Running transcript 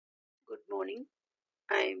morning.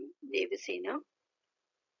 I'm Devasena.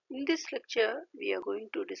 In this lecture, we are going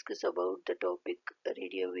to discuss about the topic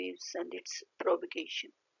radio waves and its propagation.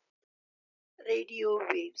 Radio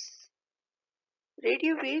waves.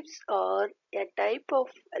 Radio waves are a type of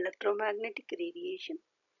electromagnetic radiation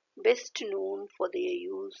best known for their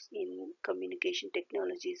use in communication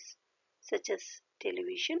technologies such as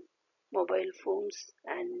television, mobile phones,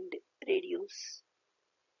 and radios.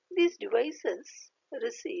 These devices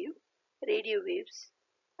receive radio waves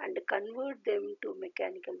and convert them to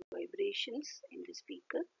mechanical vibrations in the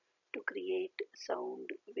speaker to create sound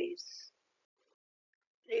waves.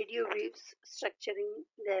 Radio waves structuring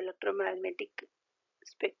the electromagnetic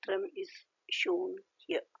spectrum is shown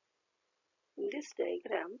here. In this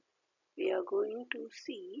diagram, we are going to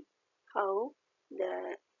see how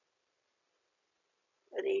the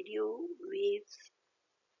radio waves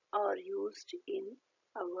are used in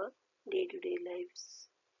our day-to-day lives.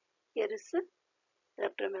 Here is a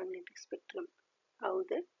electromagnetic spectrum, how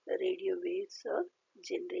the radio waves are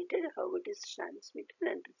generated, how it is transmitted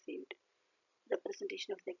and received.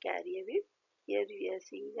 Representation of the carrier wave. Here we are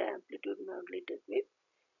seeing the amplitude modulated wave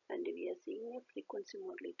and we are seeing a frequency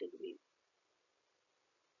modulated wave.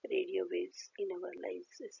 Radio waves in our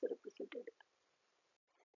lives is represented.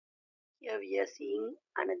 Here we are seeing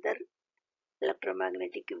another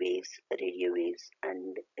electromagnetic waves, radio waves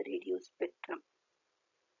and radio spectrum.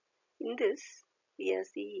 In this we are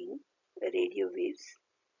seeing radio waves,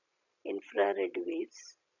 infrared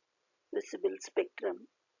waves, visible spectrum,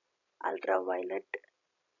 ultraviolet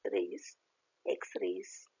rays,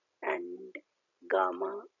 X-rays and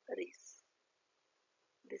gamma rays.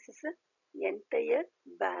 This is an entire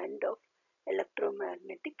band of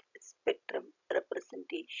electromagnetic spectrum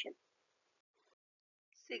representation.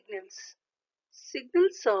 Signals.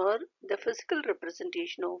 Signals are the physical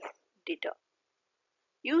representation of data.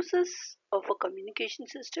 Users of a communication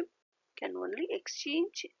system can only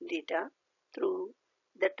exchange data through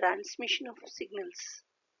the transmission of signals.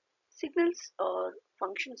 Signals are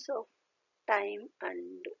functions of time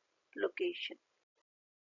and location.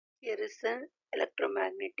 Here is an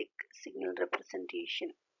electromagnetic signal representation.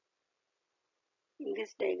 In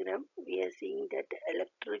this diagram, we are seeing that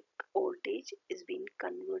electric voltage is being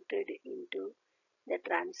converted into the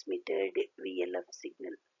transmitted VLF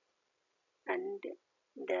signal, and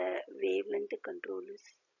the wavelength control is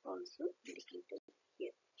also indicated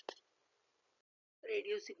here.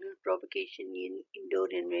 Radio signal propagation in indoor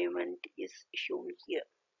environment is shown here.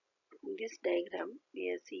 In this diagram,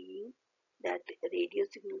 we are seeing that radio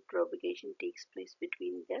signal propagation takes place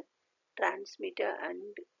between the transmitter and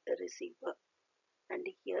receiver. And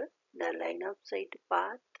here the line of sight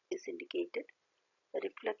path is indicated,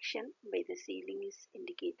 reflection by the ceiling is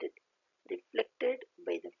indicated, reflected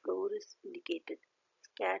by the floor is indicated,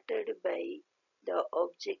 scattered by the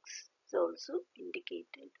objects is also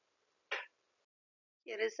indicated.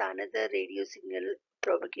 Here is another radio signal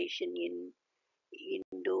propagation in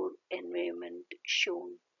indoor environment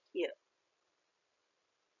shown here.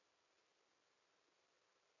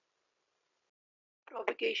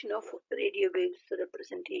 Propagation of radio waves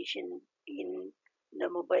representation in the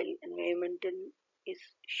mobile environment is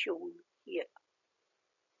shown here.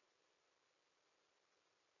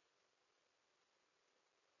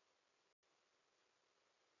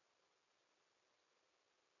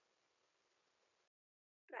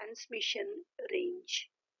 Transmission range.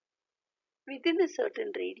 Within a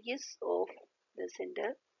certain radius of the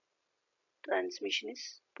sender, transmission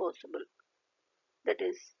is possible. That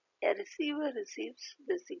is, a receiver receives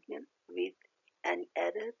the signal with an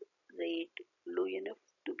error rate low enough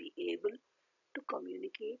to be able to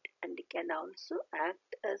communicate and can also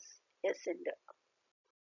act as a sender.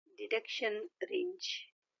 Detection range.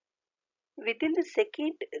 Within a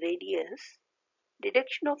second radius,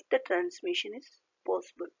 detection of the transmission is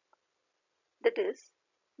possible. That is,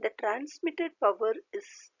 the transmitted power is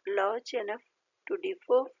large enough to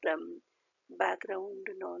differ from background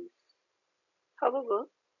noise. However,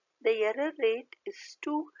 the error rate is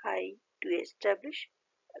too high to establish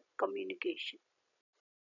a communication.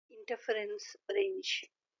 Interference range.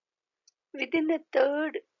 Within a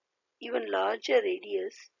third, even larger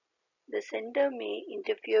radius, the sender may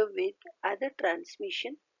interfere with other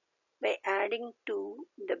transmission by adding to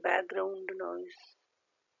the background noise.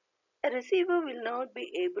 A receiver will not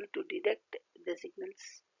be able to detect the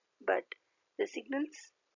signals, but the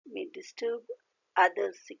signals may disturb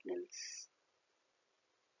other signals.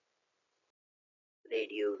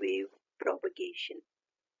 Radio wave propagation.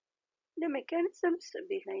 The mechanisms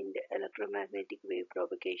behind electromagnetic wave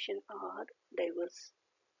propagation are diverse,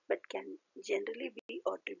 but can generally be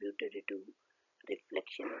attributed to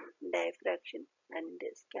reflection, diffraction, and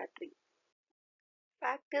scattering.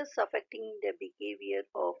 Factors affecting the behavior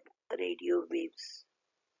of radio waves.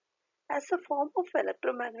 As a form of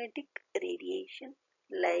electromagnetic radiation,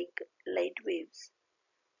 like light waves,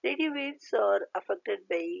 radio waves are affected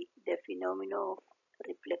by the phenomena of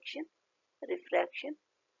reflection, refraction,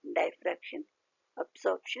 diffraction,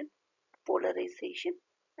 absorption, polarization,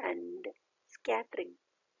 and scattering.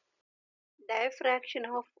 Diffraction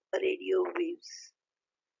of radio waves.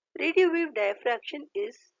 Radio wave diffraction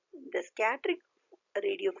is the scattering of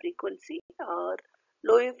radio frequency or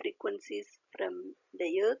lower frequencies from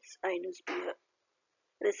the Earth's ionosphere,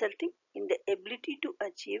 resulting in the ability to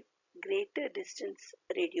achieve greater distance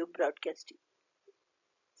radio broadcasting.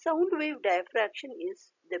 Sound wave diffraction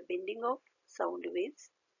is the bending of sound waves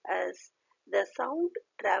as the sound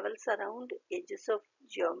travels around edges of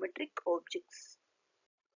geometric objects.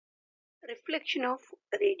 Reflection of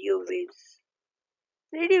radio waves.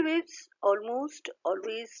 Radio waves almost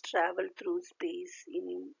always travel through space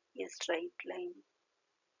in a straight line.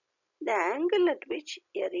 The angle at which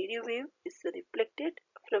a radio wave is reflected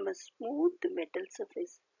from a smooth metal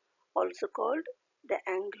surface, also called the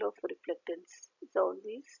angle of reflectance, is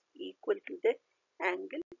always equal to the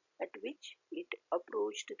angle at which it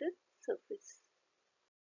approached the surface.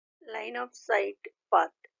 Line of sight path.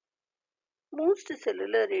 Most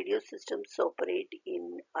cellular radio systems operate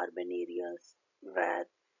in urban areas where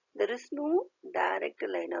there is no direct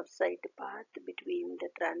line of sight path between the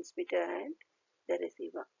transmitter and the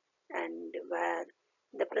receiver, and where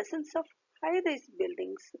the presence of high-rise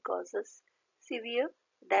buildings causes severe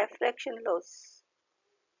diffraction loss.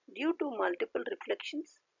 Due to multiple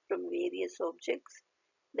reflections from various objects,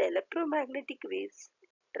 the electromagnetic waves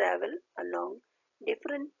travel along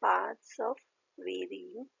different paths of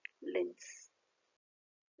varying lengths.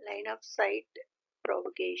 Line of sight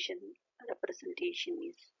propagation representation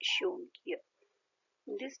is shown here.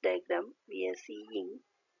 In this diagram, we are seeing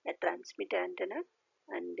a transmit antenna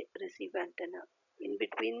and receive antenna. In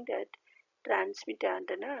between that transmit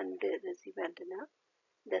antenna and the receive antenna,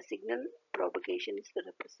 the signal propagation is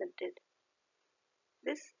represented.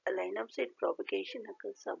 This line of sight propagation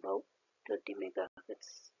occurs above 30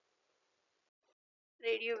 MHz.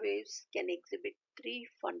 Radio waves can exhibit three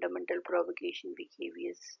fundamental propagation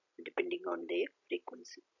behaviors depending on their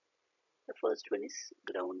frequency. The first one is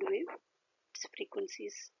ground wave. Its frequency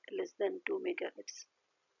is less than 2 MHz.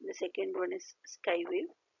 The second one is sky wave.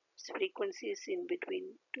 Its frequency is in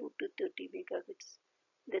between 2 to 30 MHz.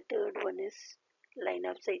 The third one is line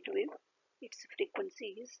of sight wave. Its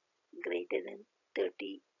frequency is greater than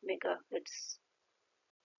 30 MHz.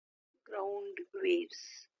 Ground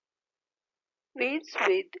waves. Waves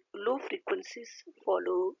with low frequencies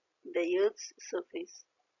follow the Earth's surface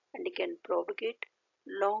and can propagate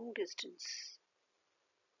long distance.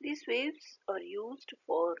 These waves are used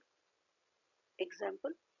for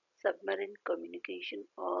example submarine communication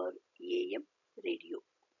or AM radio.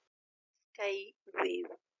 Sky wave.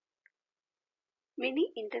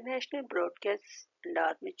 Many international broadcasts and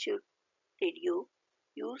amateur radio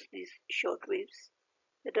use these short waves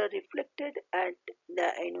that are reflected at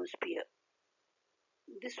the ionosphere.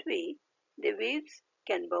 This way, the waves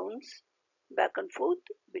can bounce back and forth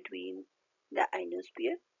between the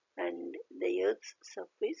ionosphere and the Earth's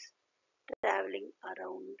surface, traveling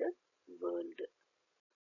around the world.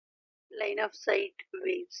 Line of sight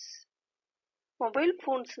waves. Mobile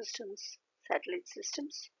phone systems, satellite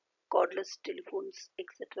systems, cordless telephones,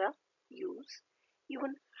 etc. use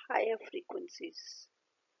even higher frequencies.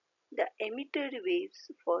 The emitted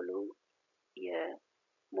waves follow a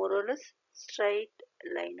more or less straight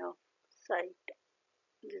line of sight.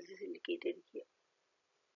 This is indicated here.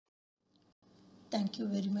 Thank you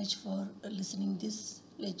very much for listening this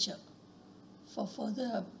lecture. For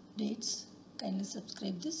further updates, kindly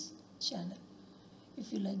subscribe this channel.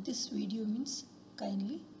 If you like this video,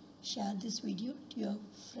 kindly share this video to your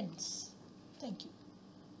friends. Thank you.